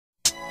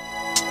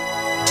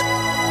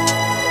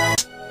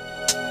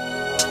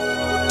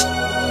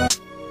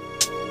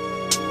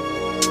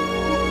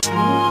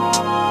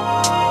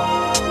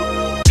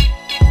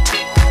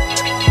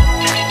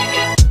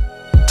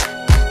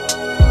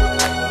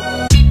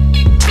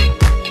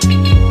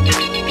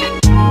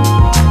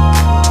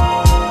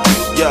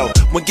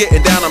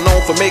getting down, I'm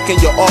known for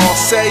making you all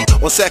say.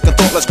 On second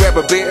thought, let's grab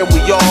a beer and we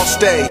all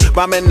stay.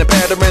 Rhyming the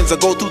patterns, I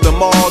go through them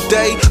all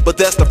day.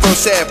 But that's the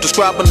first half,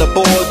 describing the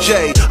boy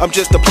J. I'm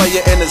just a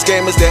player in this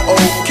game, is that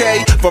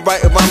okay? For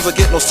writing rhymes, I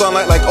get no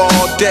sunlight like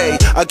all day.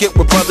 I get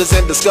with brothers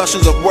in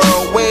discussions of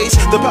world ways.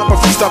 The proper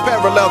freestyle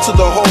parallel to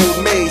the whole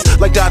maze.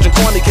 Like dodging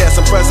corny cats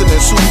and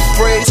presidents who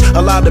phrase.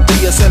 Allow the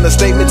BS in a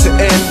statement to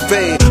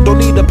invade. Don't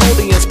need a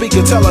podium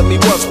speaker telling me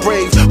what's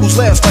brave. Whose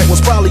last fight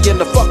was probably in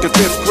the fucking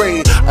 5th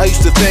grade. I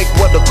used to think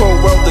what the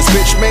cold world this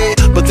bitch made,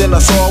 but then I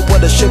saw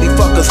what a shitty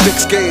fucker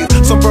sticks gave.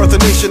 Some birth a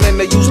nation and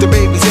they used the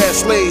babies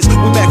as slaves.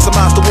 We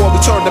maximized the war, we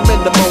turned the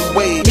minimum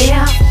wage.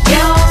 Lift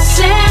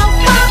yourself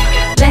up,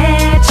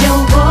 let your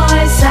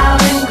voice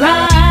out and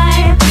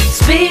cry.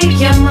 Speak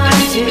your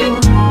mind to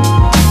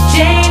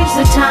change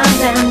the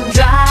times and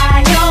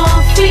dry your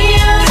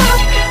fears up.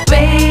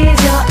 Raise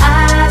your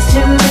eyes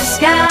to the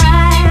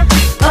sky.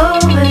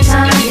 Over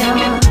time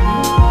your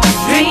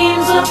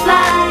dreams will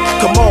fly.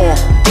 Come on,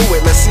 do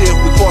it, let's see if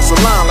we cross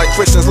the line. Like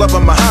Christians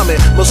loving Muhammad,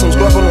 Muslims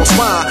loving on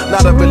spine.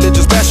 Not a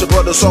religious basher,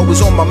 but it's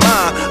always on my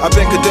mind. I've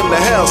been condemned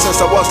to hell since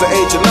I was the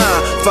age of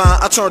 9. Fine,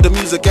 I turned to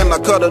music and I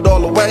cut it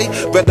all away.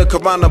 Read the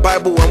Quran, the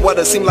Bible, and what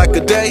it seemed like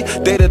a day.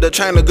 Dated a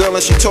China girl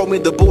and she told me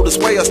the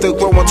Buddhist way. I still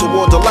growing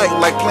toward the light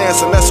like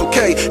plants, and that's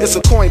okay. It's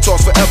a coin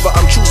toss forever,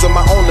 I'm choosing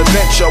my own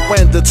adventure.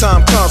 When the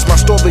time comes, my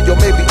story you'll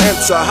maybe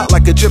enter. Hot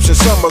like Egyptian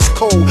summers,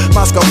 cold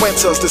Moscow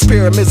winters. This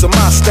pyramids are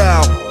my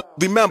style.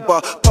 Remember,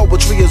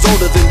 poetry is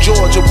older than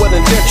Georgia,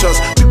 wooden dentures.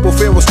 People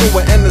fear us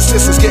doing and the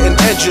sisters getting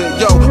injured.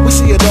 Yo, we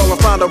see it all and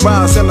find a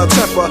rise in our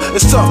temper.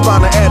 It's tough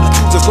finding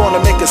attitudes that's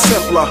gonna make it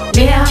simpler.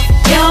 Lift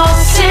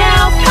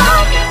yourself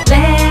up,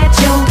 let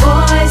your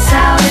voice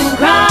out and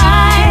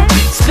cry.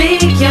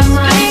 Speak your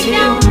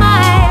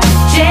mind to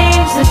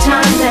change the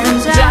times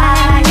and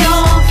dry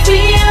your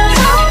fears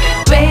up.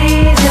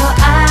 Raise your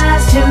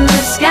eyes to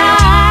the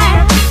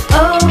sky.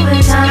 Over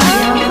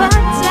time your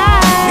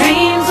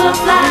dreams will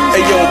fly.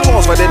 Hey yo,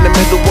 pause right in the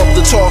middle of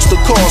the toss. The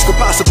cause could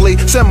possibly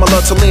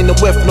similar to leaning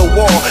with no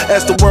wall.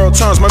 As the world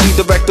turns, my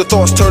redirected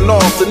thoughts turn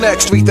off. The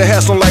next street that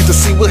has no light to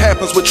see what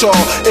happens with y'all.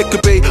 It could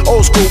be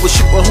old school with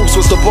shooting hoops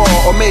was the ball,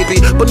 or maybe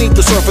beneath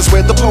the surface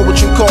where the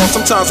poetry calls.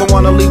 Sometimes I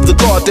wanna leave the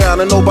guard down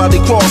and nobody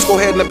cross. Go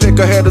ahead and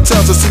pick a head of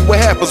tails to see what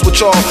happens with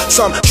y'all.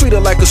 Some treat it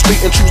like a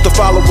street and choose to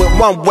follow it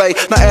one way.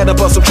 Not adding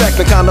but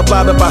subtracting, kinda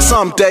blinded by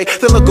someday.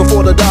 They're looking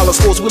for the dollar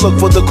schools, we look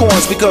for the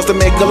coins, because they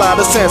make a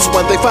lot of sense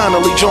when they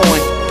finally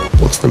join.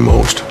 What's the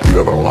most you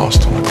ever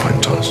lost on a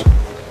coin toss?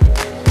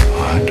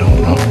 I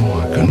don't know,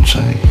 I couldn't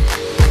say.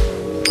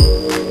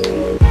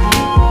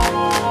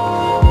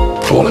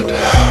 Call it.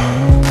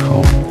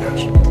 Call it?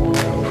 Yes.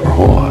 For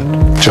what?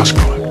 Just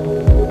call it.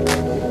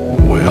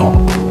 Well,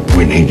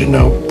 we need to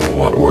know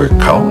what we're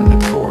calling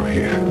it for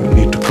here. You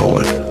need to call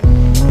it.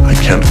 I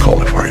can't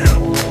call it for you.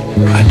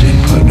 I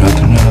didn't put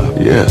nothing up.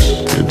 Yes,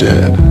 you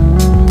did.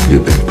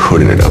 You've been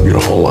putting it up your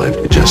whole life.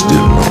 You just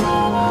didn't know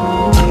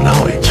it. And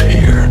now it's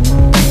here.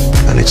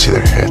 And it's either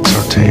heads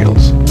or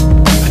tails.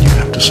 And you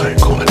have to say,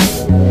 call it.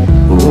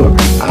 Look,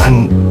 I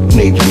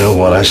need to know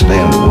what I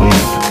stand to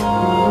win.